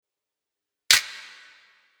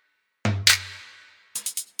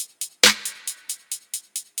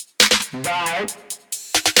Vibe.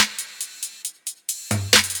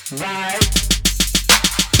 Vibe.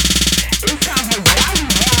 It's time for Godly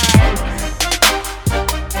Vibes.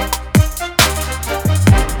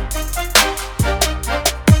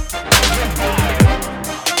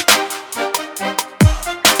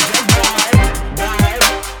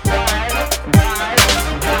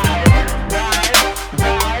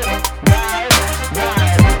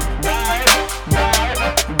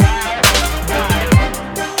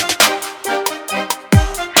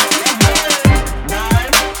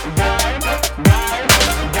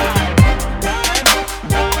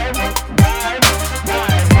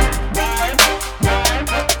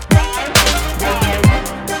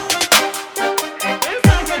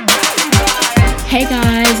 Hey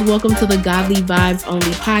guys, welcome to the Godly Vibes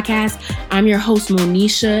Only podcast. I'm your host,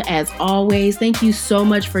 Monisha. As always, thank you so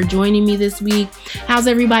much for joining me this week. How's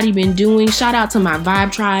everybody been doing? Shout out to my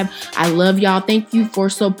Vibe Tribe. I love y'all. Thank you for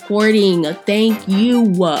supporting. Thank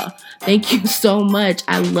you. Thank you so much.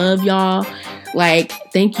 I love y'all.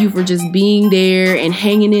 Thank you for just being there and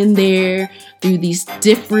hanging in there through these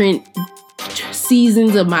different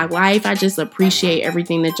seasons of my life. I just appreciate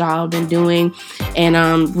everything that y'all have been doing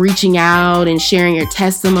and reaching out and sharing your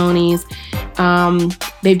testimonies.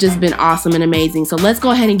 They've just been awesome and amazing. So let's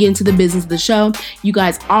go ahead and get into the business of the show. You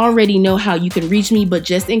guys already know how you can reach me, but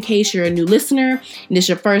just in case you're a new listener and it's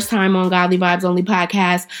your first time on Godly Vibes Only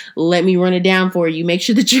podcast, let me run it down for you. Make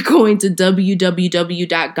sure that you're going to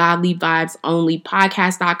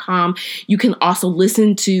www.godlyvibesonlypodcast.com. You can also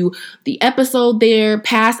listen to the episode there,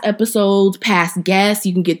 past episodes, past guests.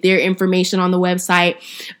 You can get their information on the website.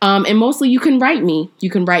 And mostly you can write me.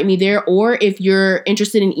 You can write me there, or if you're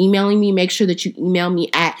interested in emailing me, make sure that you email me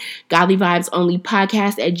at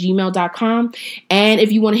godlyvibesonlypodcast@gmail.com. And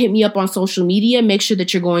if you want to hit me up on social media, make sure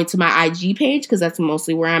that you're going to my IG page, because that's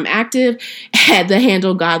mostly where I'm active, at the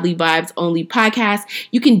handle Godly Vibes Only Podcast.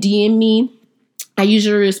 You can DM me. I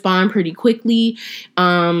usually respond pretty quickly.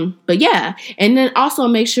 But yeah. And then also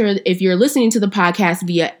make sure if you're listening to the podcast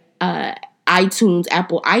via iTunes,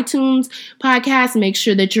 Apple iTunes podcast, make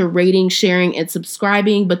sure that you're rating, sharing, and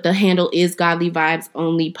subscribing. But the handle is Godly Vibes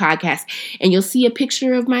Only Podcast. And you'll see a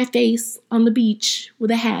picture of my face on the beach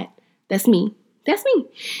with a hat. That's me. That's me.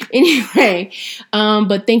 Anyway,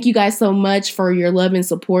 but thank you guys so much for your love and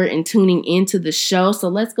support and tuning into the show. So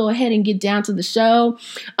let's go ahead and get down to the show.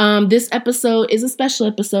 This episode is a special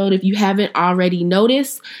episode. If you haven't already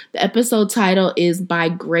noticed, the episode title is By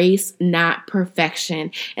Grace, Not Perfection.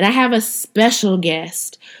 And I have a special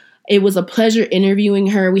guest. It was a pleasure interviewing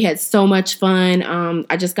her. We had so much fun.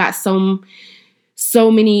 I just got so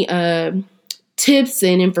many tips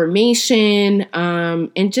and information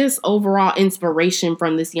and just overall inspiration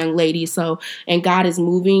from this young lady. And God is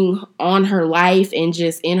moving on her life and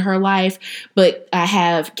just in her life. But I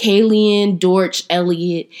have Kayleon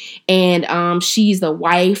Dortch-Elliott, and she's the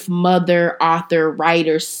wife, mother, author,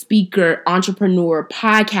 writer, speaker, entrepreneur,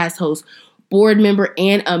 podcast host, board member,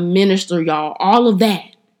 and a minister, y'all. All of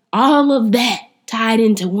that tied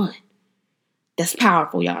into one. That's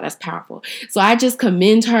powerful, y'all. That's powerful. So I just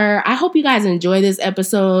commend her. I hope you guys enjoy this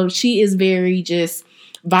episode. She is very just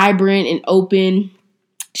vibrant and open.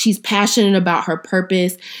 She's passionate about her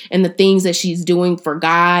purpose and the things that she's doing for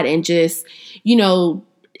God, and just,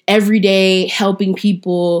 every day helping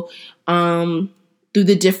people through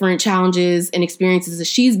the different challenges and experiences that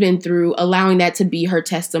she's been through, allowing that to be her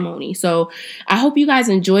testimony. So I hope you guys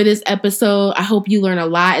enjoy this episode. I hope you learn a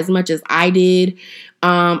lot as much as I did.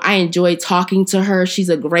 I enjoyed talking to her. She's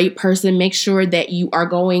a great person. Make sure that you are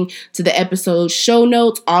going to the episode show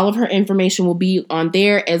notes. All of her information will be on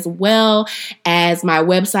there, as well as my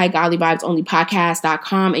website,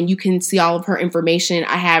 godlyvibesonlypodcast.com. And you can see all of her information.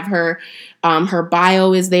 I have her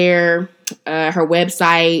bio is there, her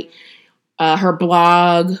website, her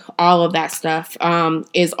blog, all of that stuff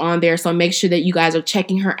is on there. So make sure that you guys are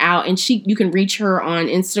checking her out. And you can reach her on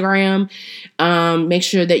Instagram. Make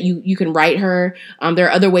sure that you can write her. There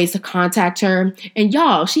are other ways to contact her. And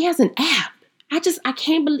y'all, she has an app. I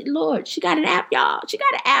can't believe, Lord, she got an app, y'all. She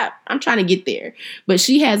got an app. I'm trying to get there. But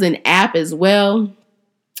she has an app as well.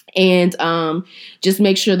 And just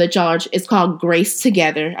make sure that it's called Grace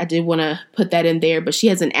Together. I did want to put that in there, but she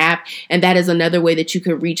has an app, and that is another way that you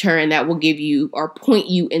can reach her, and that will give you or point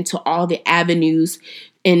you into all the avenues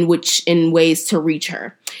in ways to reach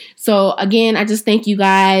her. So again, I just thank you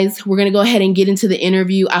guys. We're going to go ahead and get into the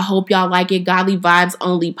interview. I hope y'all like it. Godly Vibes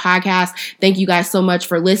Only Podcast. Thank you guys so much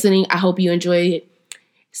for listening. I hope you enjoy it.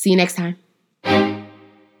 See you next time.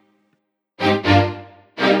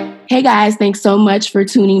 Hey guys, thanks so much for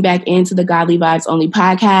tuning back into the Godly Vibes Only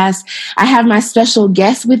podcast. I have my special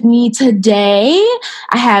guest with me today.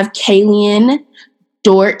 I have Kayleon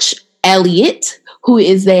Dortch-Elliott, who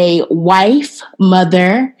is a wife,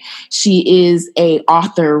 mother. She is an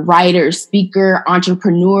author, writer, speaker,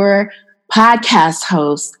 entrepreneur, podcast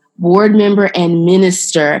host, board member, and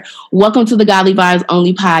minister. Welcome to the Godly Vibes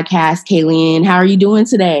Only podcast, Kayleon. How are you doing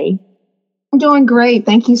today? I'm doing great.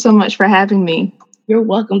 Thank you so much for having me. You're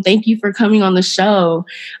welcome. Thank you for coming on the show.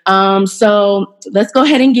 So let's go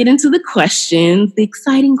ahead and get into the questions, the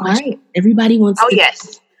exciting questions. Right. Everybody wants to.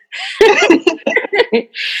 Yes.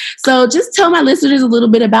 So just tell my listeners a little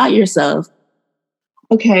bit about yourself.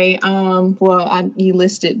 Okay. You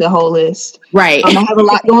listed the whole list. Right. I have a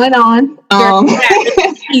lot going on. I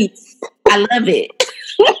love it.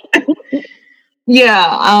 Yeah.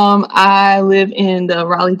 I live in the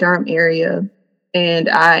Raleigh-Durham area, and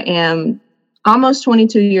I am almost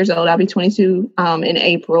 22 years old. I'll be 22 in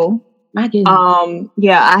April. My goodness.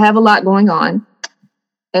 Yeah, I have a lot going on.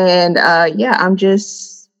 And I'm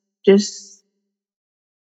just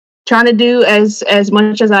trying to do as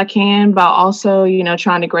much as I can, but also,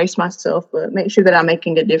 trying to grace myself, but make sure that I'm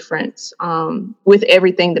making a difference with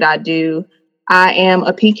everything that I do. I am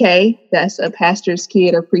a PK. That's a pastor's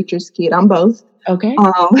kid or preacher's kid. I'm both. Okay.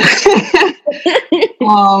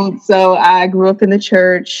 So I grew up in the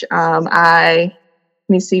church. Let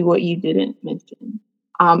me see what you didn't mention.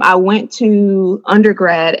 I went to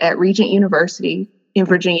undergrad at Regent University in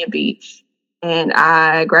Virginia Beach, and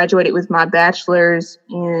I graduated with my bachelor's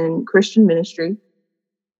in Christian ministry,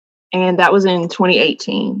 and that was in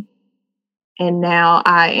 2018. And now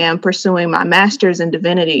I am pursuing my master's in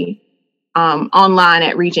divinity online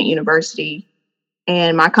at Regent University,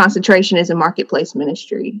 and my concentration is in marketplace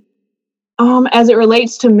ministry. As it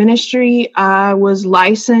relates to ministry, I was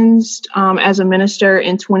licensed as a minister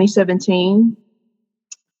in 2017,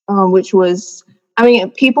 which was,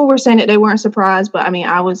 people were saying that they weren't surprised, but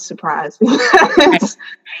I was surprised.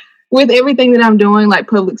 With everything that I'm doing, like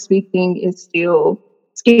public speaking is still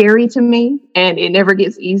scary to me, and it never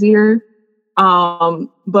gets easier.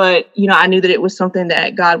 But, I knew that it was something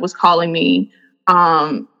that God was calling me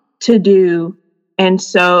to do. And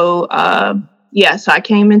so, so I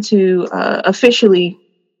came into officially,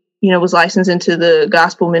 was licensed into the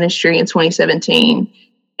gospel ministry in 2017.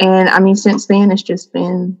 And since then, it's just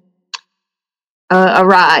been a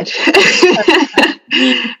ride.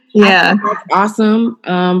 Yeah. That's awesome.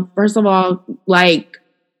 First of all,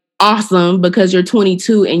 awesome because you're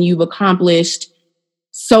 22 and you've accomplished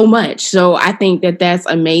so much. So I think that that's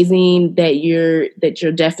amazing that you're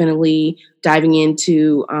definitely diving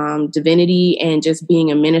into divinity and just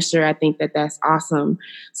being a minister. I think that that's awesome.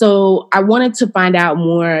 So I wanted to find out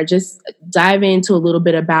more, just dive into a little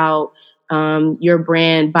bit about your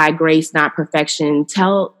brand, By Grace, Not Perfection.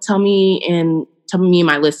 Tell me and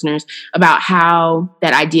my listeners about how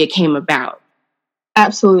that idea came about.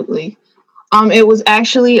 Absolutely. It was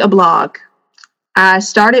actually a blog. I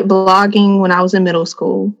started blogging when I was in middle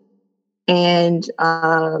school, and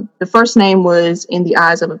the first name was In the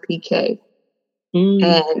Eyes of a PK.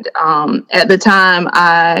 And at the time,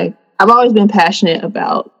 I've always been passionate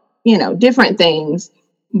about, different things,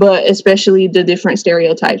 but especially the different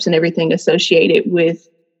stereotypes and everything associated with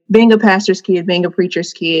being a pastor's kid, being a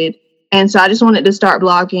preacher's kid. And so I just wanted to start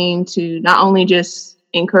blogging to not only just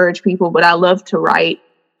encourage people, but I love to write.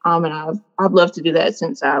 And I've loved to do that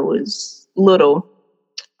since I was little.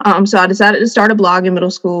 So I decided to start a blog in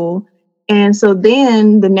middle school. And so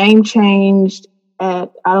then the name changed at,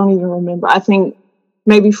 I don't even remember, I think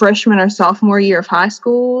maybe freshman or sophomore year of high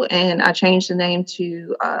school. And I changed the name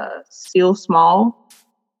to Still Small.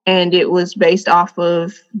 And it was based off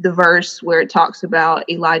of the verse where it talks about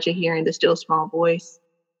Elijah hearing the still small voice.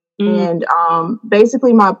 And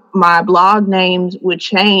basically my blog names would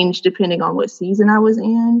change depending on what season I was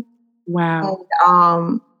in. Wow.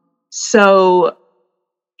 And, so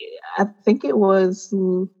I think it was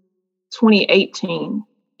 2018.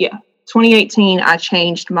 Yeah, 2018, I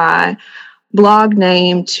changed my blog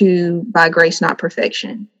name to By Grace, Not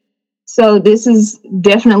Perfection. So this is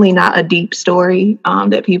definitely not a deep story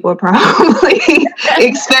that people are probably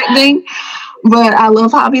expecting, but I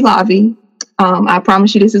love Hobby Lobby. I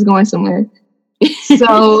promise you this is going somewhere.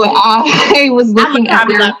 So I was looking at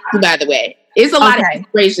Hobby Lobby, by the way. It's a lot of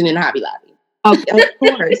inspiration in Hobby Lobby. Okay, of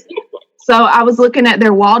course. So I was looking at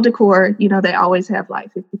their wall decor. They always have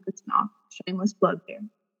 50% off. Shameless plug there.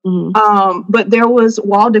 Mm-hmm. But there was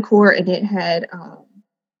wall decor, and it had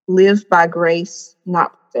Live by Grace,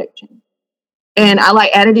 Not Perfection. And I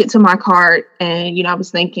added it to my cart, and I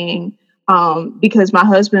was thinking because my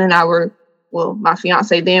husband and I were my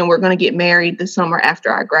fiance then, we're going to get married the summer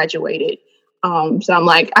after I graduated. So I'm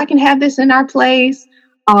like, I can have this in our place.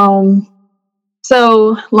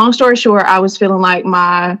 So long story short, I was feeling like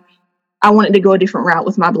I wanted to go a different route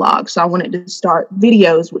with my blog. So I wanted to start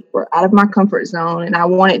videos which were out of my comfort zone. And I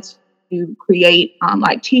wanted to create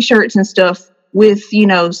like t-shirts and stuff with,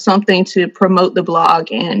 something to promote the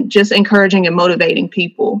blog and just encouraging and motivating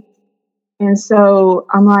people. And so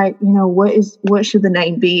I'm like, what should the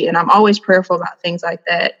name be? And I'm always prayerful about things like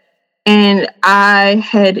that. And I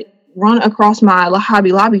had run across my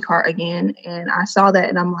Hobby Lobby cart again, and I saw that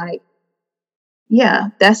and I'm like, yeah,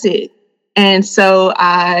 that's it. And so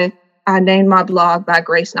I named my blog By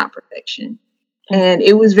Grace Not Perfection. And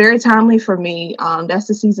it was very timely for me. That's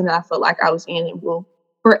the season that I felt like I was in and will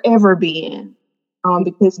forever be in.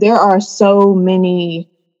 Because there are so many,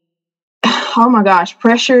 oh my gosh,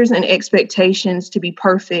 pressures and expectations to be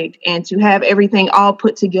perfect and to have everything all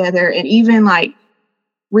put together. And even like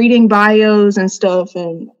reading bios and stuff,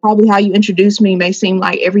 and probably how you introduce me may seem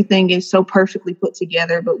like everything is so perfectly put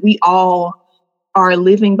together, but we all are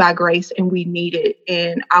living by grace and we need it.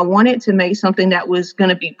 And I wanted to make something that was going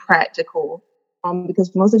to be practical,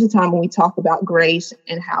 because most of the time when we talk about grace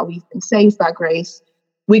and how we've been saved by grace,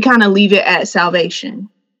 we kind of leave it at salvation.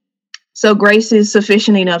 So grace is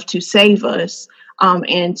sufficient enough to save us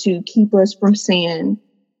and to keep us from sin.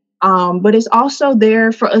 But it's also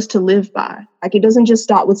there for us to live by. Like, it doesn't just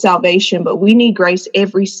stop with salvation, but we need grace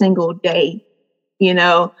every single day, and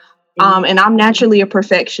I'm naturally a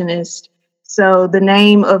perfectionist. So the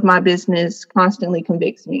name of my business constantly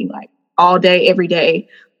convicts me, like all day, every day.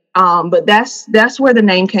 But that's where the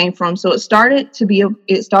name came from. So it started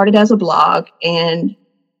as a blog, and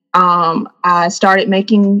I started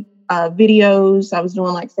making videos. I was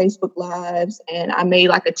doing like Facebook Lives, and I made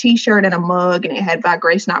like a t-shirt and a mug, and it had By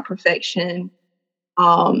Grace Not Perfection.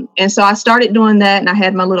 And so I started doing that, and I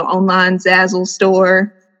had my little online Zazzle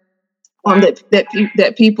store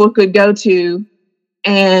that people could go to.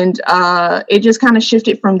 And it just kind of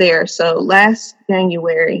shifted from there. So last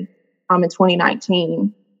January, in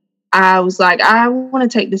 2019, I was like, I want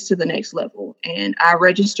to take this to the next level. And I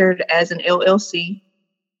registered as an LLC,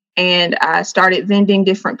 and I started vending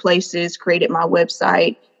different places, created my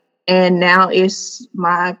website, and now it's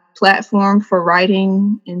my platform for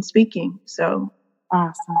writing and speaking. So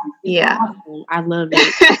awesome. Yeah. Awesome. I love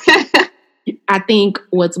it. I think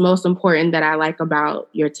what's most important that I like about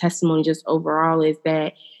your testimony just overall is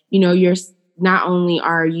that, you're not only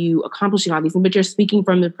are you accomplishing all these things, but you're speaking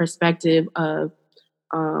from the perspective of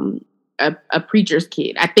a preacher's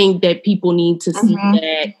kid. I think that people need to see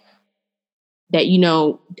that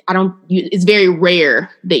it's very rare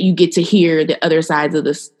that you get to hear the other sides of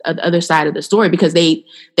the other side of the story, because they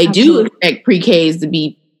do expect pre-Ks to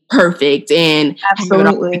be perfect and have it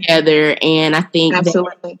all together. And I think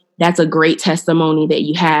that's a great testimony that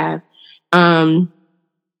you have.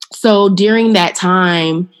 So during that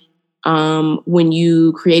time, when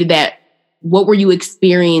you created that, what were you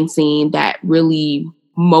experiencing that really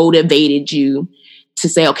motivated you to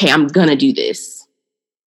say, okay, I'm going to do this?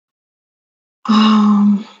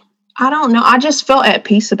 I don't know. I just felt at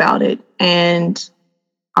peace about it. And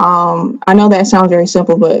I know that sounds very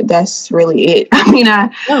simple, but that's really it. I mean,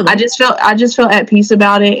 I just felt at peace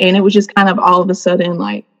about it. And it was just kind of all of a sudden,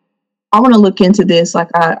 like, I want to look into this. Like,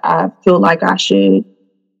 I feel like I should.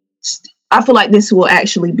 I feel like this will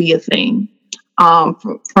actually be a thing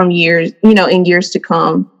from years, in years to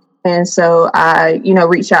come. And so I,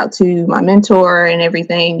 reached out to my mentor and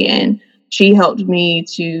everything, and she helped me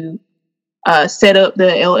to set up the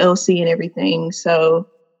LLC and everything. So,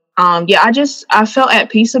 I felt at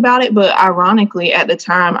peace about it. But ironically, at the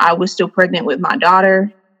time, I was still pregnant with my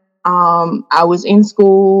daughter. I was in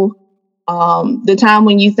school. The time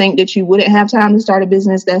when you think that you wouldn't have time to start a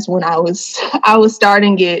business, that's when I was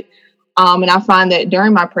starting it. And I find that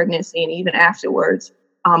during my pregnancy and even afterwards,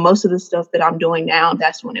 most of the stuff that I'm doing now,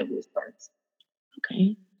 that's when it was birthed.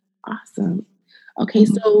 Okay. Awesome. Okay.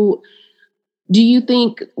 So do you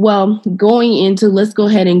think, let's go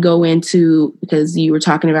ahead and go into, because you were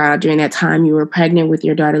talking about during that time you were pregnant with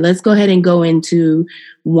your daughter, let's go ahead and go into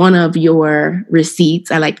one of your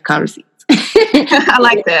receipts. I like to call receipts. I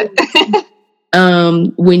like that.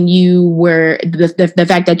 When you were the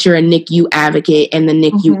fact that you're a NICU advocate and the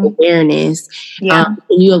NICU awareness, can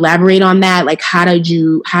you elaborate on that? Like, how did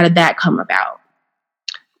that come about?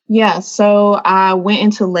 Yeah, so I went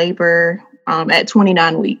into labor at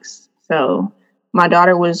 29 weeks. So my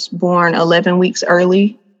daughter was born 11 weeks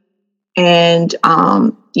early, and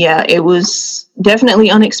it was definitely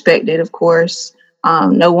unexpected. Of course,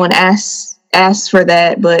 no one asked for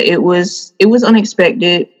that, but it was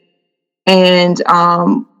unexpected. And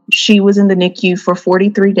she was in the NICU for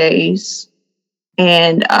 43 days.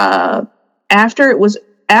 And after it was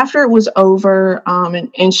over,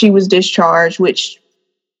 and she was discharged, which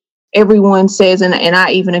everyone says, and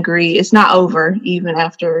I even agree, it's not over even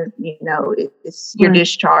after, it's you're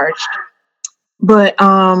discharged. But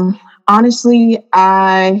honestly,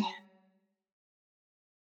 I'm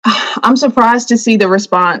surprised to see the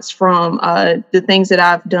response from the things that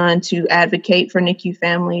I've done to advocate for NICU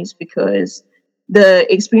families, because the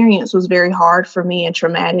experience was very hard for me and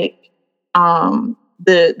traumatic. The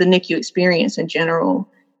NICU experience in general.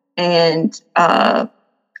 And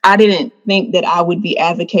I didn't think that I would be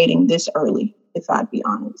advocating this early, if I'd be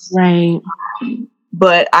honest. Right.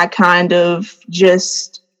 But I kind of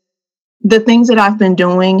just, the things that I've been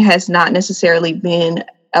doing has not necessarily been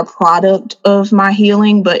a product of my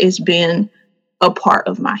healing, but it's been a part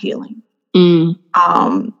of my healing.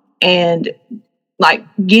 And like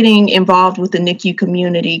getting involved with the NICU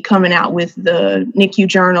community, coming out with the NICU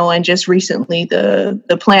journal, and just recently the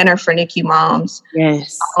planner for NICU moms.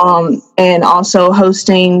 Yes. And also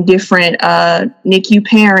hosting different NICU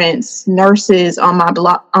parents, nurses on my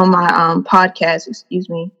podcast, excuse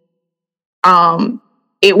me.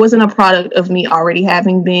 It wasn't a product of me already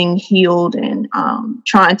having been healed and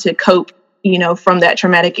trying to cope, from that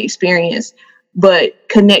traumatic experience, but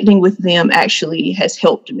connecting with them actually has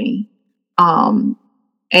helped me.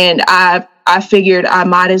 And I figured I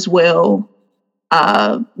might as well,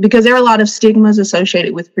 because there are a lot of stigmas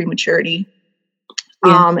associated with prematurity.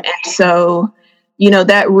 Yeah. And so,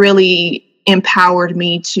 that really empowered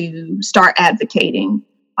me to start advocating,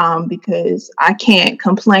 because I can't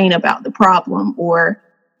complain about the problem or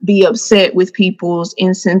be upset with people's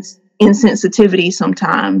insensitivity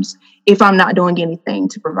sometimes if I'm not doing anything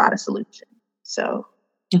to provide a solution. So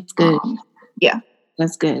that's good. Yeah.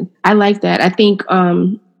 That's good. I like that. I think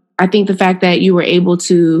the fact that you were able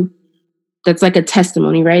to, that's like a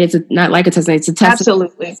testimony, right? It's not like a testimony. It's a testimony.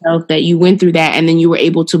 Absolutely. That you went through that, and then you were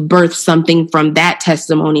able to birth something from that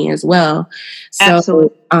testimony as well. So,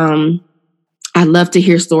 absolutely. I love to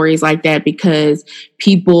hear stories like that, because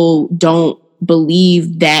people don't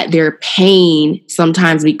believe that their pain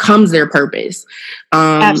sometimes becomes their purpose.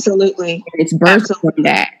 Absolutely. It's birthed from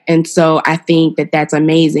that. And so I think that that's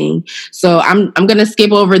amazing. So I'm going to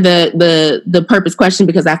skip over the purpose question,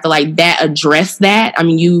 because I feel like that addressed that. I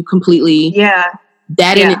mean, you completely,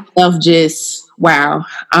 that in itself just, wow.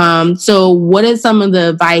 So what is some of the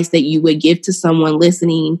advice that you would give to someone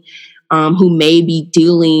listening who may be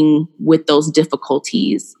dealing with those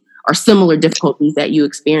difficulties or similar difficulties that you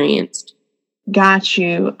experienced? Got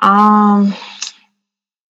you. I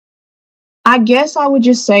guess I would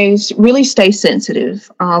just say really stay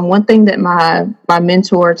sensitive. One thing that my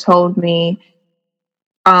mentor told me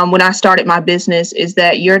when I started my business is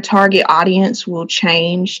that your target audience will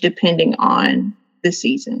change depending on the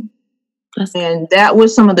season. And that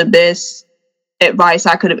was some of the best advice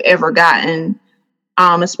I could have ever gotten.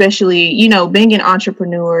 Especially, being an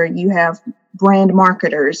entrepreneur, you have brand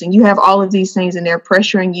marketers and you have all of these things, and they're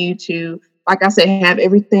pressuring you to, like I said, have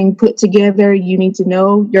everything put together. You need to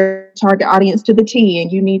know your target audience to the T,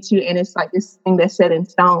 and it's like this thing that's set in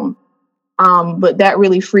stone. But that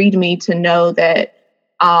really freed me to know that,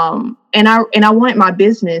 and I wanted my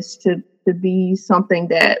business to be something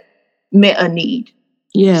that met a need.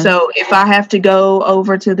 Yeah. So if I have to go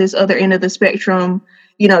over to this other end of the spectrum,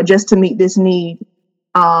 just to meet this need,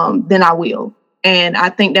 then I will. And I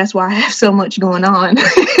think that's why I have so much going on.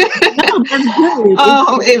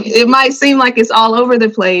 It might seem like it's all over the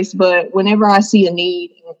place, but whenever I see a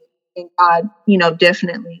need, and God,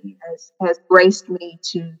 definitely has graced me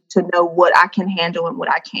to know what I can handle and what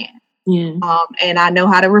I can't. Yeah. And I know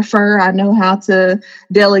how to refer, I know how to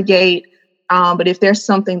delegate. But if there's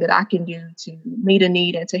something that I can do to meet a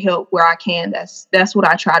need and to help where I can, that's what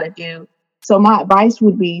I try to do. So my advice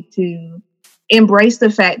would be to embrace the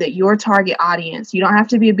fact that your target audience, you don't have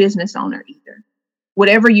to be a business owner either.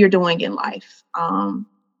 Whatever you're doing in life,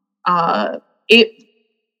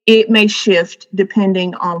 it may shift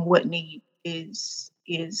depending on what need is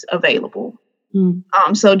available.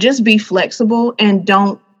 So just be flexible and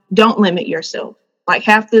don't limit yourself. Like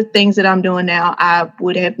half the things that I'm doing now, I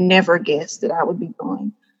would have never guessed that I would be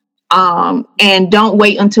doing. And don't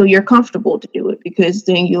wait until you're comfortable to do it, because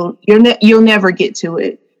then you'll never get to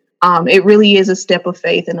it. It really is a step of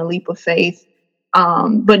faith and a leap of faith.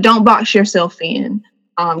 But don't box yourself in.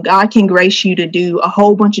 God can grace you to do a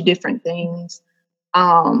whole bunch of different things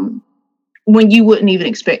when you wouldn't even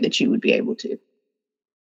expect that you would be able to.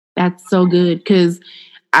 That's so good, because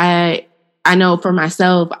I know for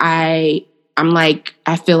myself, I'm like,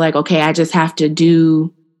 I feel like, okay, I just have to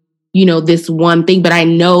do this one thing, but I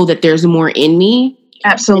know that there's more in me.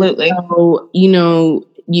 Absolutely. And so,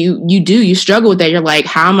 you struggle with that. You're like,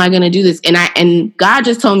 how am I going to do this? And God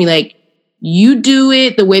just told me, like, you do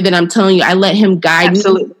it the way that I'm telling you. I let him guide me,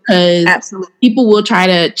 because people will try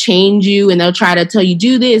to change you, and they'll try to tell you,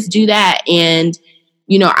 do this, do that. And,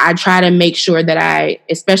 I try to make sure that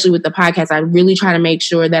especially with the podcast, I really try to make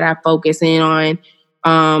sure that I focus in on,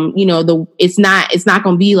 it's not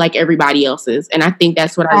going to be like everybody else's. And I think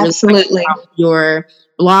that's what I really like about your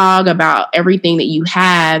blog, about everything that you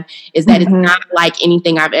have, is that it's not like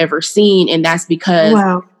anything I've ever seen. And that's because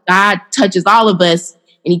God touches all of us,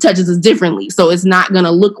 and he touches us differently. So it's not going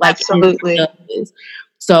to look like absolutely.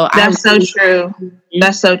 So that's so true.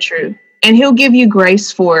 That's so true. And he'll give you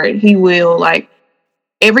grace for it. He will. Like,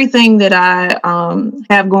 everything that I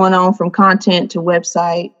have going on, from content to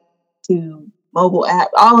website to mobile app,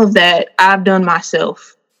 all of that I've done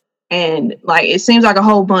myself. And like, it seems like a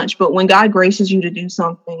whole bunch, but when God graces you to do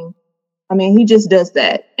something, I mean, he just does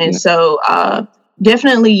that. And so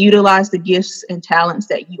definitely utilize the gifts and talents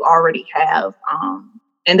that you already have.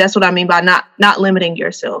 And that's what I mean by not limiting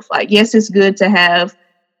yourself. Like, yes, it's good to have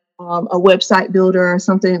a website builder or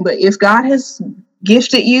something, but if God has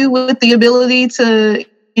gifted you with the ability to,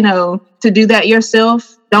 to do that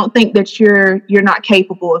yourself, don't think that you're not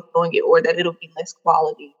capable of doing it, or that it'll be less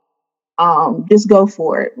quality. Just go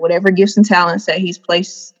for it. Whatever gifts and talents that he's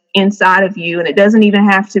placed inside of you. And it doesn't even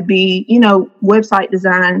have to be, website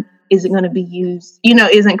design isn't going to be used,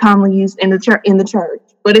 isn't commonly used in the church,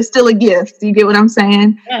 but it's still a gift. You get what I'm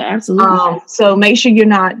saying? Yeah, absolutely. So make sure you're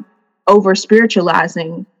not over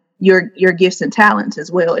spiritualizing your gifts and talents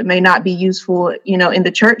as well. It may not be useful, in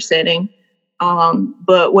the church setting.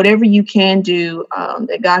 But whatever you can do,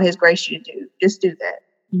 that God has graced you to do, just do that.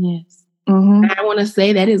 Yes. I want to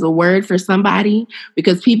say that is a word for somebody,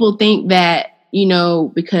 because people think that,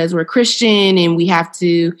 because we're Christian and we have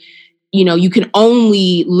to, you can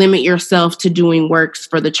only limit yourself to doing works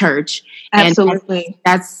for the church. Absolutely. And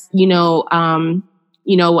that's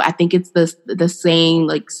I think it's the saying,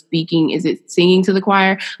 like, is it singing to the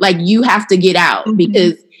choir? Like, you have to get out,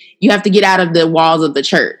 because you have to get out of the walls of the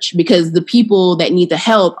church, because the people that need the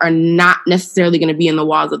help are not necessarily going to be in the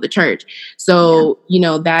walls of the church. So,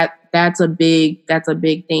 that's a big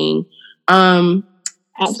thing.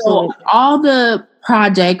 So all the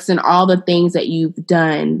projects and all the things that you've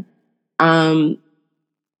done, and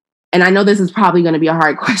I know this is probably going to be a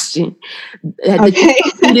hard question that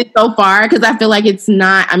you completed so far, because I feel like it's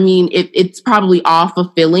not, it's probably all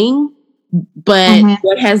fulfilling, but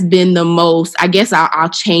what has been the most, I guess I'll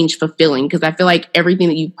change fulfilling, because I feel like everything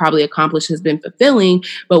that you've probably accomplished has been fulfilling,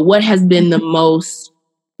 but what has been the most,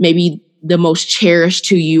 maybe the most cherished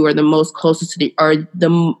to you, or the most closest to or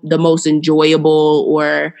the most enjoyable,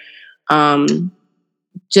 or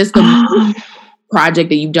just the project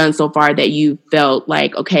that you've done so far that you felt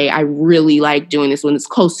like, okay, I really like doing this when it's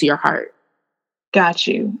close to your heart? Got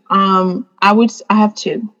you. I have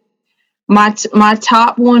two. My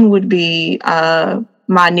top one would be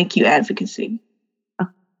my NICU advocacy.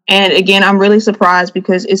 And again, I'm really surprised,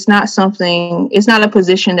 because it's not a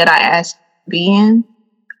position that I asked to be in.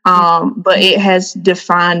 But it has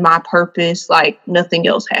defined my purpose like nothing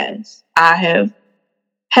else has. I have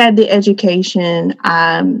had the education.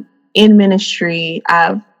 I'm in ministry.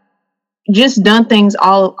 I've just done things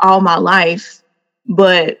all my life,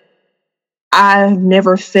 but I've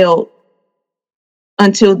never felt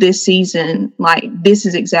until this season like this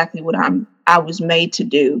is exactly what I was made to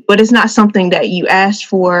do. But it's not something that you asked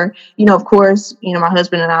for. Of course, my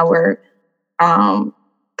husband and I were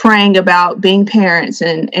praying about being parents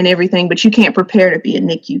and everything, but you can't prepare to be a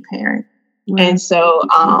NICU parent. Right. And so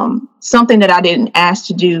something that I didn't ask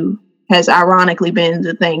to do has ironically been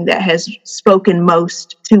the thing that has spoken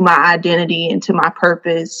most to my identity and to my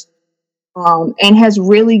purpose, and has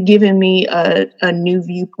really given me a new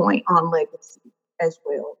viewpoint on legacy as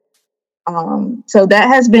well. So that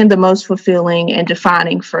has been the most fulfilling and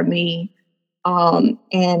defining for me. And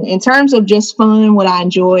in terms of just fun, what I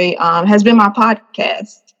enjoy has been my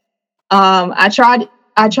podcast. I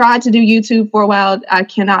tried to do YouTube for a while. I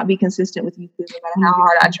cannot be consistent with YouTube no matter how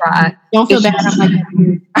hard I try. Don't feel bad.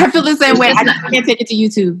 I feel the same way. I can't take it to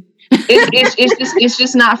YouTube. It's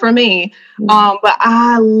just not for me. But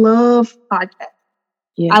I love podcasts.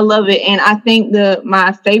 Yeah. I love it. And I think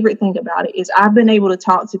my favorite thing about it is I've been able to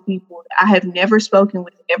talk to people that I have never spoken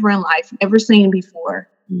with ever in life, never seen before.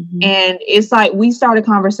 And it's like we start a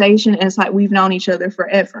conversation and it's like we've known each other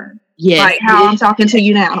forever. Yes. Like how I'm talking to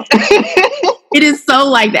you now. It is so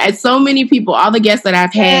like that. So many people, all the guests that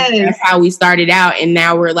I've had, Yes. that's how we started out, and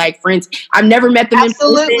now we're like friends. I've never met them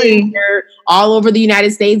Absolutely. in person. They're all over the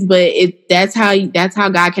United States, but that's how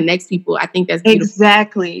God connects people. I think that's beautiful.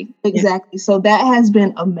 Exactly. So that has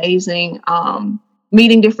been amazing.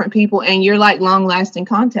 Meeting different people, and you're like long lasting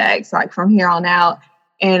contacts, like from here on out.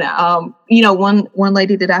 And one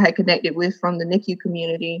lady that I had connected with from the NICU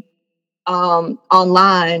community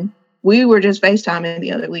online, we were just FaceTiming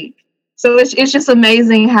the other week. So it's just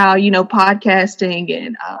amazing how, podcasting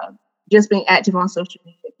and just being active on social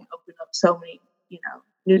media can open up so many,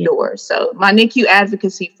 new doors. So my NICU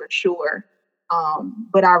advocacy for sure.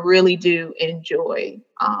 But I really do enjoy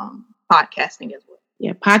podcasting as well.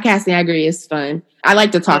 Yeah, podcasting, I agree, is fun. I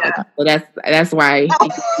like to talk about it. That's why.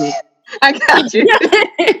 I got you.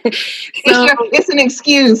 So it's an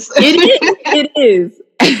excuse. It is.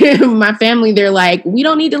 My family, they're like, we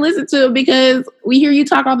don't need to listen to it because we hear you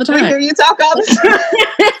talk all the time.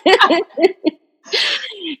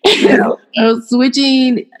 So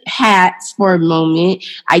switching hats for a moment,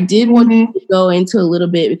 I did want you to go into a little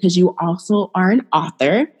bit because you also are an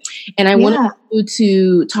author, and I wanted you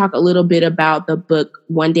to talk a little bit about the book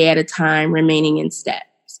One Day at a Time, Remaining in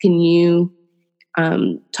Steps. Can you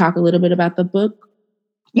talk a little bit about the book?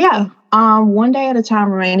 Yeah. One Day at a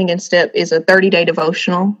Time, Remaining in Step is a 30-day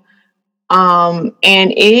devotional. And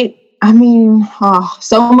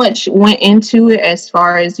so much went into it as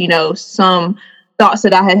far as, some thoughts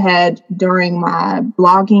that I had during my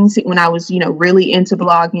blogging when I was, really into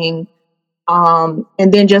blogging. And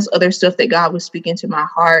then just other stuff that God was speaking to my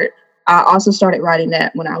heart. I also started writing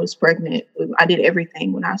that when I was pregnant. I did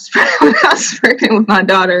everything when I was pregnant with my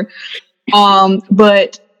daughter.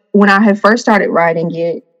 But when I had first started writing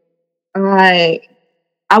it, I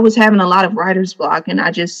was having a lot of writer's block, and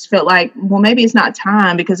I just felt like, well, maybe it's not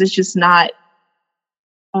time because it's just not,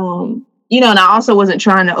 and I also wasn't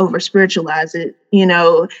trying to over spiritualize it,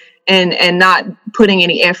 and not putting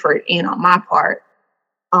any effort in on my part.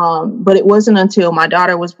 But it wasn't until my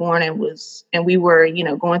daughter was born and we were,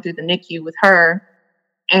 going through the NICU with her.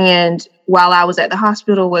 And while I was at the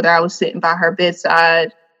hospital, whether I was sitting by her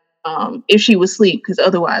bedside, if she was asleep, because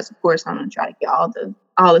otherwise, of course, I'm going to try to get all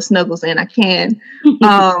the snuggles in I can.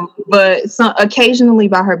 But occasionally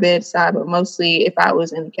by her bedside, but mostly if I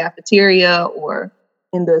was in the cafeteria or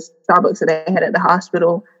in the Starbucks that they had at the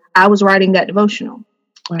hospital, I was writing that devotional.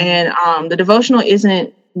 Wow. And the devotional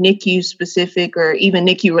isn't NICU specific or even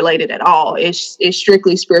NICU related at all. It's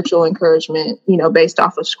strictly spiritual encouragement, based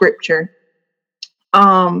off of scripture.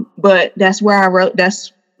 But that's where I wrote,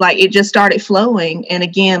 that's like, it just started flowing. And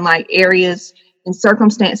again, like areas and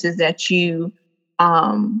circumstances that you,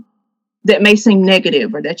 that may seem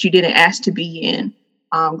negative or that you didn't ask to be in,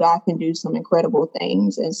 God can do some incredible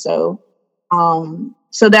things. And so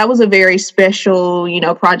that was a very special,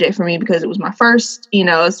 project for me because it was my first,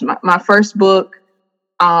 it's my first book.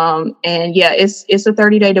 And yeah, it's a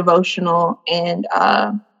 30-day devotional, and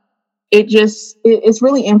it's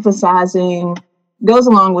really emphasizing, goes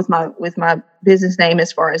along with my business name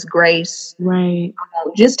as far as grace, right?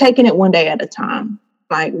 Just taking it one day at a time.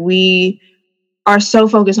 Like we are so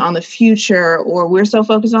focused on the future, or we're so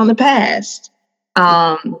focused on the past.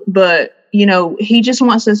 But he just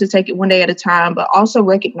wants us to take it one day at a time, but also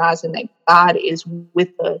recognizing that God is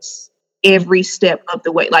with us every step of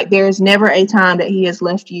the way. Like there is never a time that he has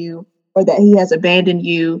left you or that he has abandoned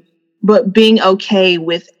you, but being okay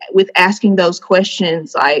with asking those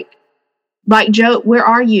questions, like Joe, where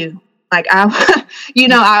are you? Like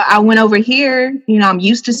I went over here, I'm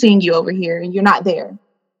used to seeing you over here and you're not there.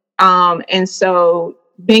 And so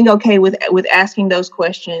being okay with asking those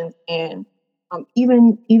questions, and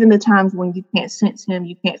even the times when you can't sense him,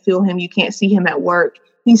 you can't feel him, you can't see him at work,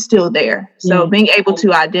 he's still there. So being able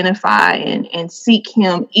to identify and seek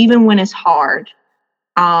him, even when it's hard,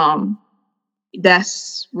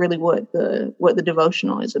 that's really what the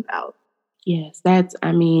devotional is about. Yes,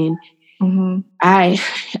 I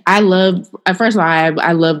love, first of all,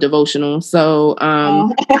 I love devotional. So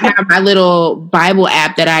I have my little Bible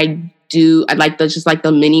app that I do. I like just like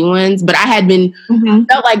the mini ones, but I had been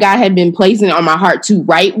felt like God had been placing it on my heart to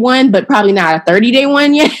write one, but probably not a 30-day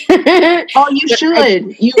one yet. Oh, you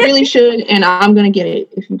should. You really should. And I'm going to get it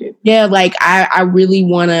if you do. Yeah. Like I really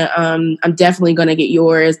want to, I'm definitely going to get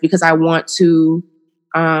yours because I want to,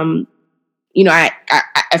 I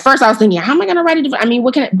at first I was thinking, how am I going to write it? I mean,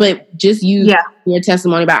 what can I, but just use your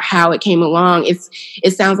testimony about how it came along.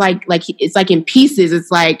 It sounds like it's like in pieces.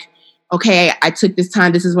 It's like, okay, I took this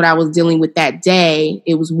time. This is what I was dealing with that day.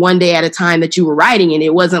 It was one day at a time that you were writing. And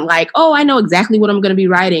it wasn't like, oh, I know exactly what I'm going to be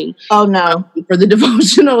writing. Oh, no. For the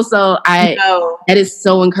devotional. So No. that is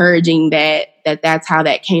so encouraging that's how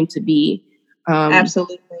that came to be.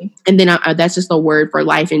 Absolutely. And then that's just a word for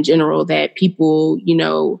life in general, that people,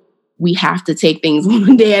 we have to take things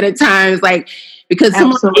one day at a time. It's like, because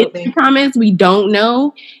some of the comments we don't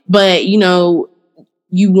know, but,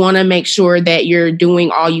 you want to make sure that you're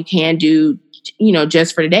doing all you can do,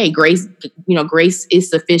 just for today. Grace, grace is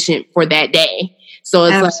sufficient for that day. So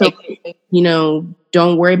it's like,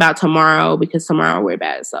 don't worry about tomorrow, because tomorrow will worry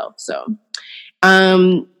about itself. So,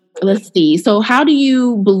 let's see. So how do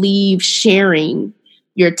you believe sharing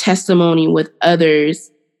your testimony with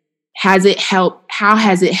others, how has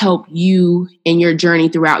it helped you in your journey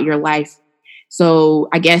throughout your life? So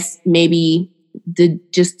I guess maybe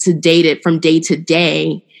just to date it from day to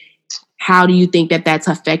day, how do you think that that's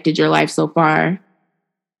affected your life so far?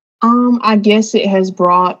 I guess it has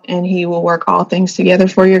brought, and he will work all things together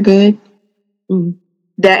for your good. Mm.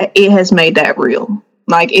 That it has made that real.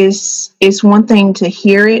 Like it's one thing to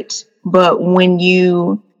hear it, but when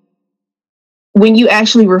you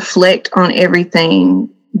actually reflect on everything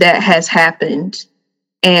that has happened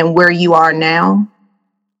and where you are now,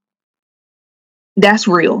 that's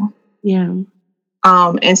real. Yeah.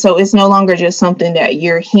 And so it's no longer just something that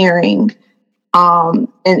you're hearing. And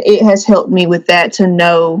it has helped me with that, to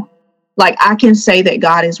know, like, I can say that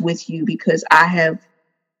God is with you because I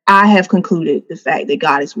have concluded the fact that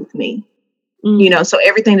God is with me. Mm. So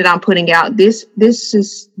everything that I'm putting out, these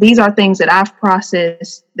are things that I've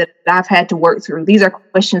processed, that I've had to work through. These are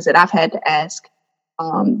questions that I've had to ask.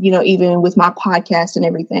 Even with my podcast and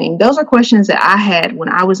everything, those are questions that I had when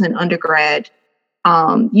I was in undergrad.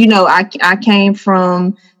 I came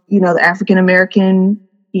from, the African American,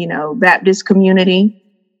 Baptist community,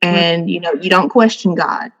 and, you don't question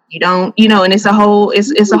God. You don't, and it's a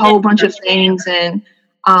whole bunch of things. And,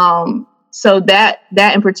 so that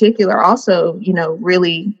in particular also,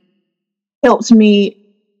 really helps me.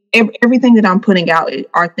 Everything that I'm putting out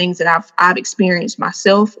are things that I've experienced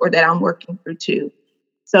myself, or that I'm working through too.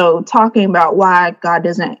 So talking about why God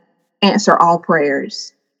doesn't answer all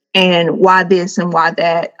prayers, and why this and why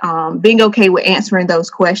that, being okay with answering those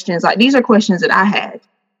questions. Like, these are questions that I had,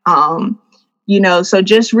 so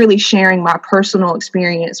just really sharing my personal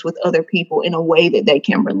experience with other people in a way that they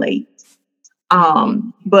can relate.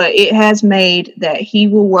 But it has made that he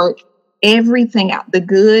will work everything out, the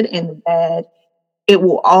good and the bad. It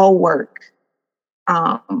will all work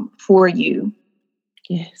for you.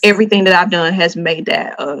 Yes. Everything that I've done has made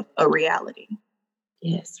that a reality.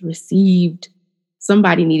 Yes, received.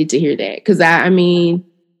 Somebody needed to hear that, because I mean,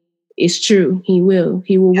 it's true. He will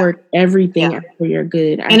work everything out for your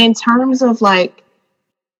good. And in terms of like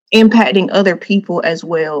impacting other people as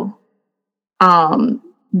well,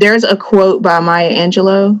 there's a quote by Maya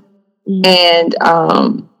Angelou, and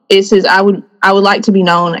it says, I would like to be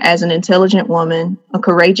known as an intelligent woman, a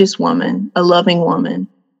courageous woman, a loving woman,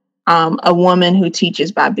 a woman who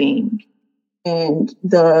teaches by being. And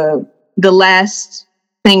the last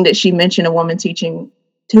thing that she mentioned, a woman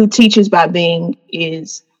who teaches by being,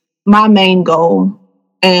 is my main goal.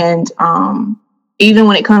 And even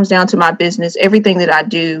when it comes down to my business, everything that I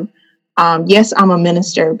do, yes, I'm a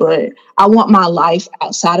minister, but I want my life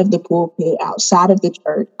outside of the pulpit, outside of the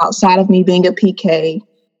church, outside of me being a PK,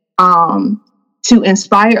 to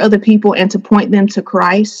inspire other people and to point them to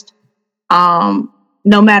Christ,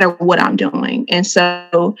 no matter what I'm doing. And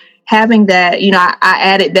so having that, I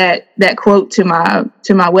added that quote to my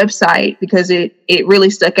website because it really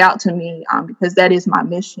stuck out to me, because that is my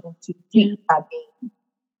mission, to teach by being.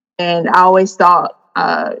 And I always thought,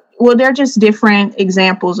 they're just different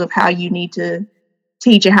examples of how you need to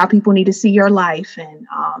teach and how people need to see your life. And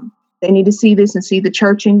they need to see this and see the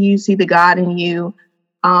church in you, see the God in you.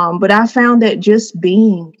 But I found that just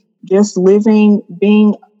living,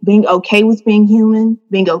 being okay with being human,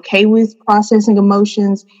 being okay with processing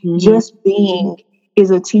emotions, just being is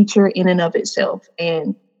a teacher in and of itself.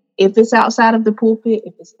 And if it's outside of the pulpit,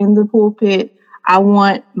 if it's in the pulpit, I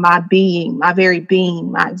want my being, my very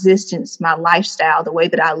being, my existence, my lifestyle, the way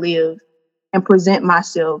that I live and present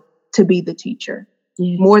myself to be the teacher,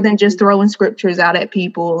 more than just throwing scriptures out at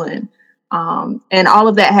people. And all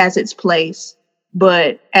of that has its place.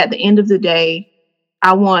 But at the end of the day,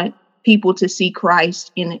 I want people to see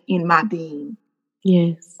Christ in my being.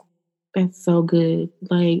 Yes, that's so good.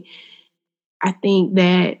 Like, I think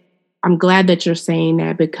that I'm glad that you're saying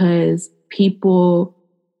that, because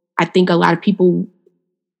I think a lot of people,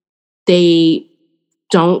 they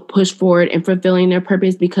don't push forward in fulfilling their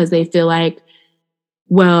purpose because they feel like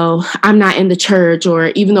well, I'm not in the church, or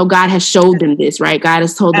even though God has showed them this, right? God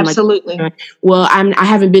has told them, Absolutely. like, well, I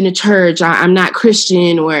haven't been to church. I'm not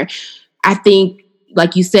Christian. Or I think,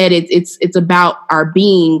 like you said, it's about our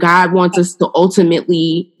being. God wants us to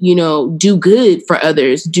ultimately, do good for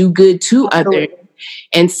others, do good to Absolutely. others.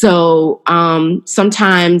 And so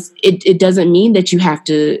sometimes it doesn't mean that you have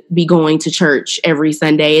to be going to church every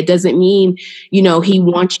Sunday. It doesn't mean, he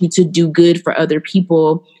wants you to do good for other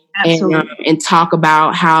people. And talk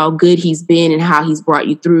about how good he's been and how he's brought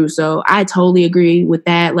you through. So I totally agree with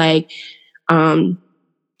that. Like,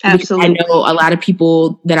 Absolutely. I know a lot of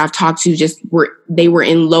people that I've talked to they were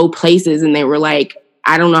in low places and they were like,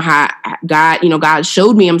 I don't know how God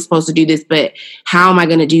showed me I'm supposed to do this, but how am I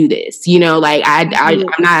going to do this? I'm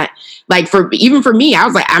not, like, for me, I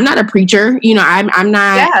was like, I'm not a preacher. I'm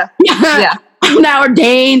not, I'm not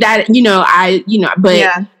ordained.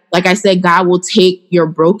 But like I said, God will take your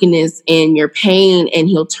brokenness and your pain and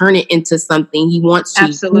he'll turn it into something. He wants to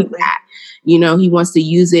use that. He wants to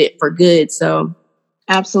use it for good. So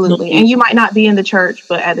absolutely. And you might not be in the church,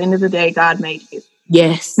 but at the end of the day, God made you.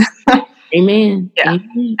 Yes. Amen. Yeah,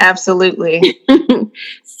 Amen. Absolutely.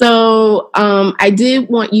 So I did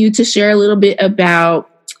want you to share a little bit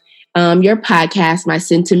about your podcast, My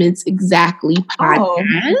Sentiments Exactly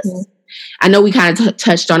podcast. I know we kind of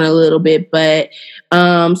touched on it a little bit, but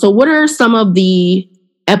so what are some of the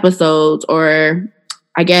episodes, or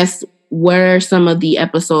I guess what are some of the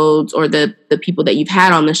episodes or the people that you've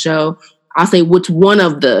had on the show? I'll say which one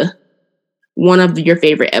of your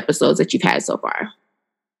favorite episodes that you've had so far.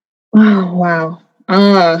 Oh, wow.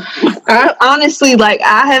 I honestly,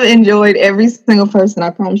 I have enjoyed every single person. I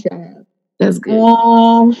promise you I have. That's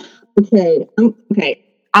good. Okay.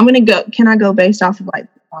 I'm going to go. Can I go based off of the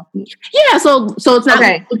topic? Yeah. So it's not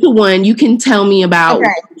the one. You can tell me about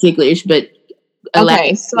particular issue, but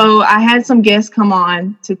okay. So I had some guests come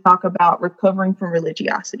on to talk about recovering from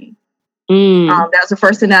religiosity. That was the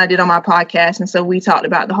first thing that I did on my podcast. And so we talked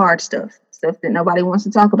about the hard stuff that nobody wants to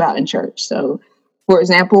talk about in church. So, for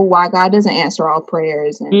example, why God doesn't answer all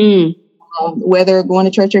prayers, and whether going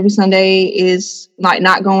to church every Sunday is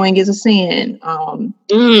not going is a sin.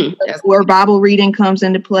 Where Bible reading comes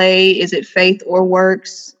into play. Is it faith or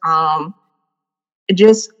works?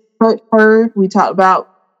 Just heard. We talked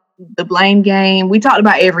about the blame game. We talked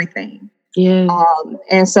about everything. Yeah.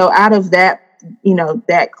 And so out of that,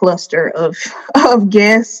 that cluster of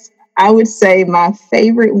guests, I would say my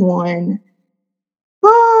favorite one.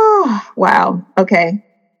 Oh, wow. Okay.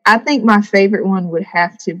 I think my favorite one would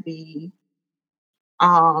have to be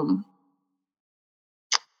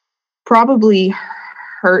probably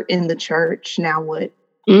Hurt in the Church. Now what?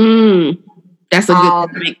 That's a good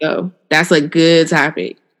topic, though. That's a good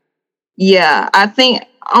topic. Yeah, I think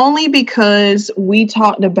only because we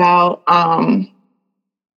talked about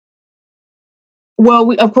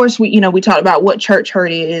we talked about what church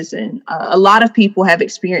hurt is, and a lot of people have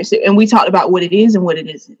experienced it, and we talked about what it is and what it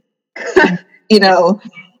isn't. But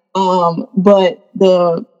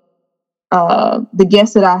the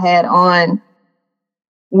guest that I had on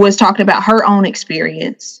was talking about her own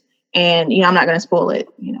experience, and I'm not going to spoil it.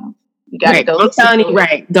 You got to go. I'm telling you,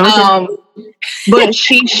 right? Don't. But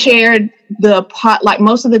she shared the pot. Like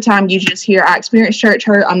most of the time, you just hear, "I experienced church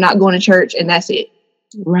hurt. I'm not going to church," and that's it.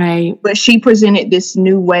 Right. But she presented this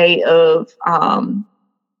new way of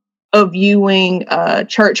viewing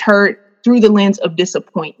church hurt through the lens of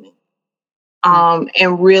disappointment,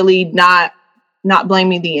 and really not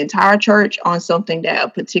blaming the entire church on something that a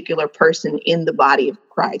particular person in the body of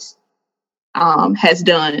Christ has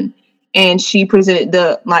done. And she presented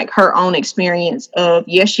her own experience of,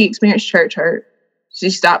 yes, she experienced church hurt. She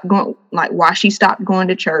stopped going, why she stopped going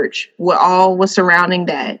to church, what all was surrounding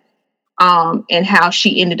that. And how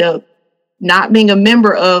she ended up not being a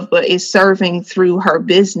member of, but is serving through her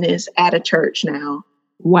business at a church now.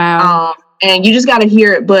 Wow. And you just got to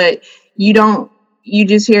hear it, but you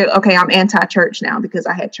just hear, okay, I'm anti-church now because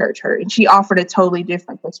I had church hurt. And she offered a totally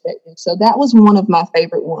different perspective. So that was one of my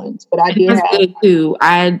favorite ones, but I did have good too.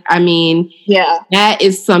 I mean, yeah, that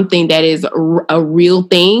is something that is a real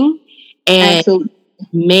thing. And absolutely.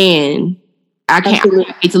 Man, I can't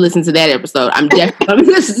wait to listen to that episode. I'm definitely going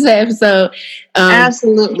to listen to that episode.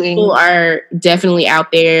 Absolutely. People are definitely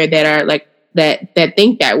out there that are that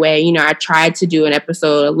think that way. I tried to do an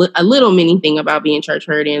episode, a little mini thing about being church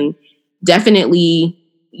hurt, and definitely,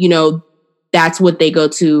 that's what they go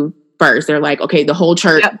to first. They're like, okay, the whole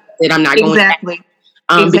church that I'm not going exactly.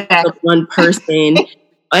 Because of one person.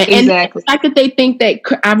 And the fact that they think that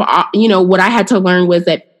what I had to learn was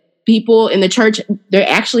that people in the church, they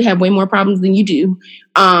actually have way more problems than you do.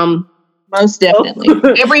 Most definitely.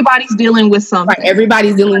 Everybody's dealing with something. Right,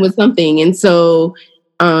 everybody's dealing with something. And so,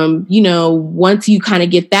 once you kind of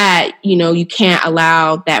get that, you can't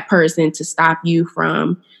allow that person to stop you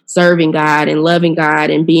from serving God and loving God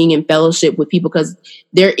and being in fellowship with people, because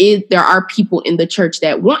there are people in the church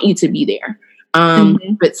that want you to be there.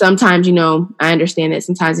 But sometimes, I understand that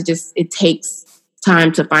sometimes it takes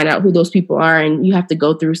time to find out who those people are, and you have to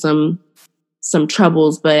go through some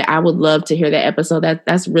troubles. But I would love to hear that episode.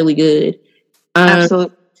 That's really good.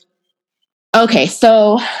 Absolutely. Okay,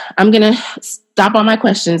 so I'm gonna stop all my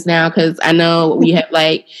questions now, because I know we have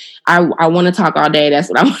I want to talk all day. That's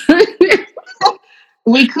what I want.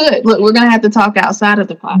 We could. Look, we're gonna have to talk outside of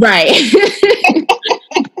the podcast. Right.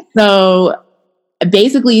 So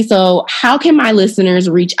basically, how can my listeners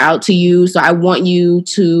reach out to you? So I want you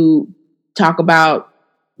to talk about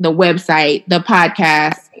the website, the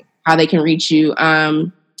podcast, how they can reach you.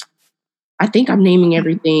 I think I'm naming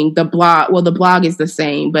everything. The blog. Well, the blog is the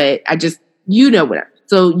same, but so you tell me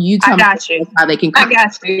how they can. I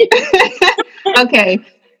got you. Okay.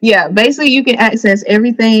 Yeah. Basically, you can access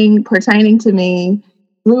everything pertaining to me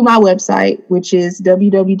through my website, which is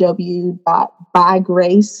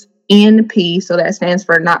www.bygracenp. So that stands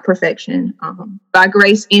for not perfection.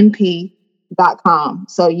 Bygracenp.com.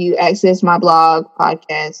 So you access my blog,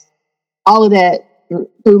 podcast, all of that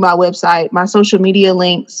through my website. My social media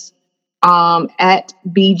links at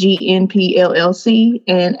BGNP LLC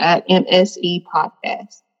and at MSE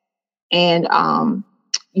Podcast. And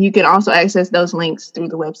you can also access those links through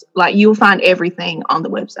the website. Like, you'll find everything on the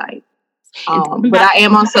website. But I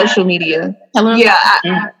am on social media.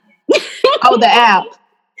 Yeah. The app.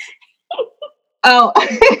 Oh,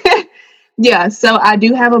 yeah. So I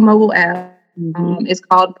do have a mobile app. It's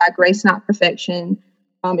called By Grace Not Perfection.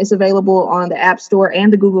 It's available on the App Store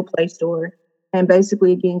and the Google Play Store. And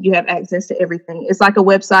basically, again, you have access to everything. It's like a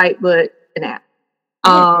website, but an app.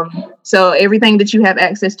 So everything that you have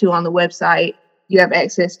access to on the website, you have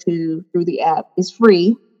access to through the app. It's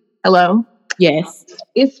free. Hello? Yes.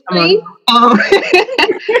 It's free.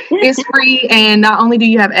 It's free. And not only do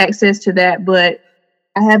you have access to that, but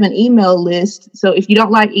I have an email list. So if you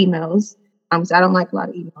don't like emails, I don't like a lot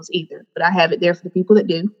of emails either, but I have it there for the people that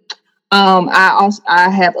do. I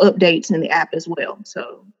have updates in the app as well.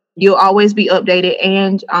 So you'll always be updated.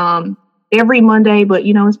 And every Monday, but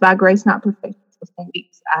it's by grace, not perfection. So some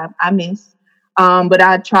weeks I miss. But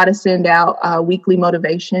I try to send out weekly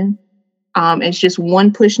motivation. It's just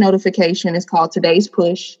one push notification. It's called Today's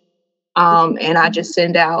Push. And I just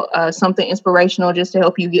send out something inspirational just to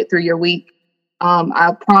help you get through your week.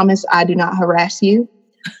 I promise I do not harass you.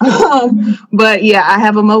 But yeah, I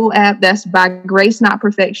have a mobile app that's By Grace Not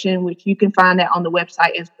Perfection, which you can find that on the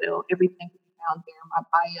website as well. Everything can be found there, my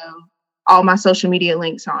bio, all my social media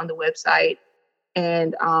links are on the website.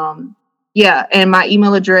 And and my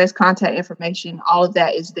email address, contact information, all of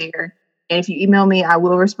that is there. And if you email me, I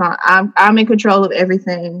will respond. I'm in control of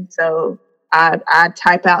everything. So I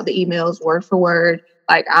type out the emails word for word.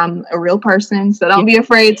 Like, I'm a real person. So don't be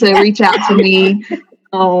afraid to reach out to me.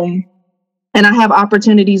 And I have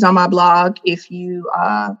opportunities on my blog. If you,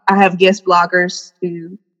 I have guest bloggers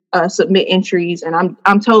to submit entries, and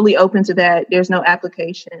I'm totally open to that. There's no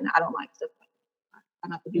application. I don't like stuff. I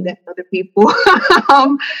don't have to do that for other people.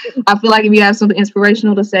 I feel like if you have something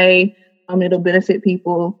inspirational to say, it'll benefit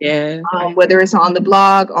people. Yeah. Whether it's on the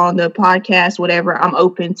blog, on the podcast, whatever, I'm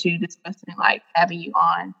open to discussing, like having you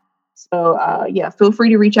on. So feel free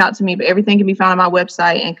to reach out to me. But everything can be found on my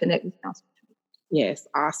website and connect with me. Yes,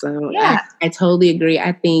 awesome. Yeah. I totally agree.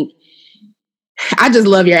 I think I just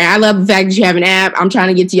love your app. I love the fact that you have an app. I'm trying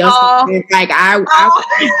to get to your like I'm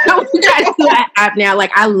trying to do an app now.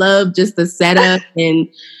 Like, I love just the setup and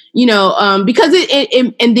because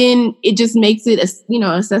it and then it just makes it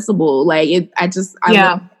accessible. Like, I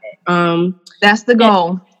love it. That's the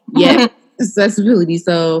goal. Yeah, accessibility.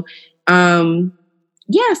 So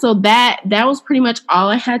so that was pretty much all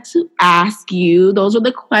I had to ask you. Those are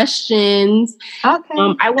the questions.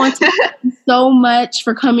 Okay. I want to thank you so much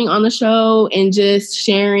for coming on the show and just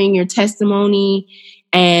sharing your testimony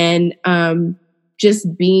and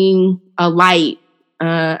just being a light.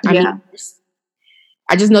 I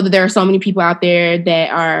just know that there are so many people out there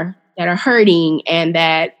that are hurting and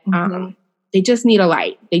that they just need a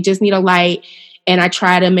light. They just need a light. And I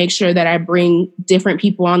try to make sure that I bring different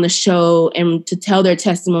people on the show and to tell their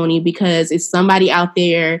testimony, because it's somebody out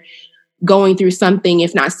there going through something,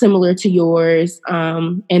 if not similar to yours.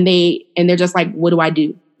 And they're just like, what do I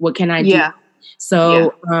do? What can I do?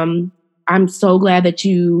 So I'm so glad that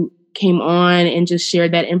you came on and just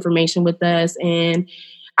shared that information with us. And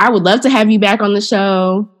I would love to have you back on the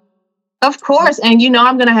show. Of course. And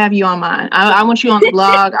I'm going to have you on mine. I want you on the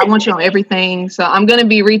blog. I want you on everything. So I'm going to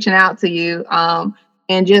be reaching out to you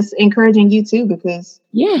and just encouraging you too, because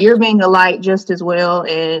you're being a light just as well.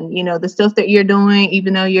 And, the stuff that you're doing,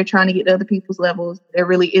 even though you're trying to get to other people's levels, there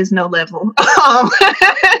really is no level.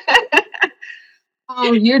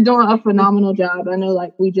 You're doing a phenomenal job. I know,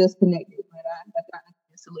 like, we just connected, but I've gotten a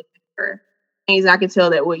chance to look at her things. I can tell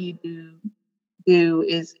that what you do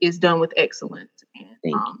is done with excellence.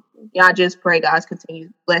 And I just pray God's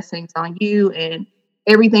continued blessings on you and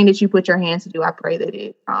everything that you put your hands to do. I pray that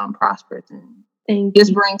it prospers and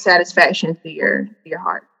just brings satisfaction to your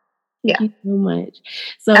heart. Thank you so much.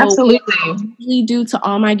 So absolutely, what I usually do to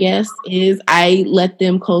all my guests is I let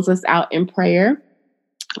them close us out in prayer.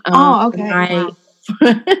 Okay. Wow.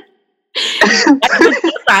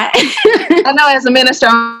 I know, as a minister,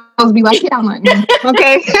 I'm supposed to be like, I'm like,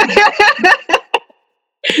 okay.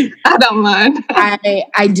 I don't mind.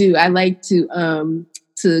 I do. I like to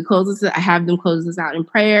close us. I have them close us out in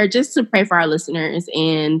prayer, just to pray for our listeners.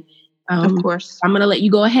 And of course, I'm going to let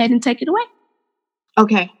you go ahead and take it away.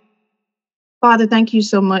 Okay. Father, thank you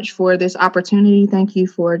so much for this opportunity. Thank you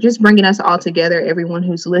for just bringing us all together, everyone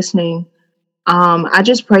who's listening. I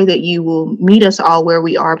just pray that you will meet us all where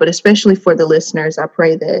we are, but especially for the listeners, I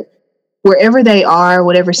pray that wherever they are,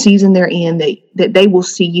 whatever season they're in, that they will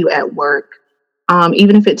see you at work.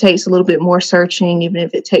 Even if it takes a little bit more searching, even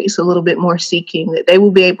if it takes a little bit more seeking, that they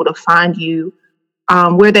will be able to find you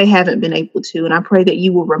where they haven't been able to. And I pray that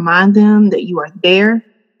you will remind them that you are there,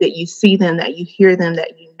 that you see them, that you hear them,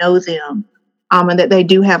 that you know them, and that they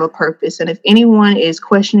do have a purpose. And if anyone is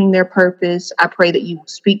questioning their purpose, I pray that you will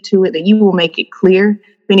speak to it, that you will make it clear.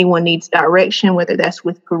 If anyone needs direction, whether that's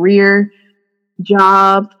with career,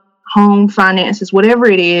 job, home, finances, whatever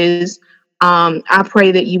it is, I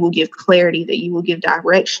pray that you will give clarity, that you will give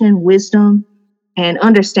direction, wisdom, and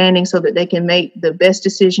understanding so that they can make the best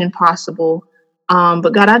decision possible.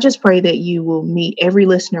 But God, I just pray that you will meet every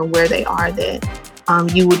listener where they are,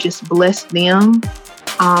 that you will just bless them,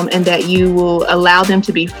 and that you will allow them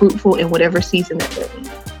to be fruitful in whatever season that they're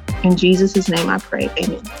in. In Jesus' name I pray.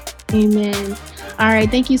 Amen. Amen. All right.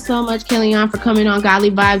 Thank you so much, Kayleon, for coming on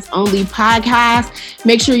Godly Vibes Only podcast.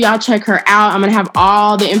 Make sure y'all check her out. I'm going to have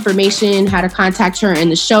all the information, how to contact her, in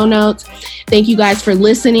the show notes. Thank you guys for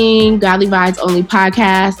listening. Godly Vibes Only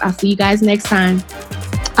podcast. I'll see you guys next time.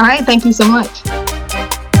 All right. Thank you so much.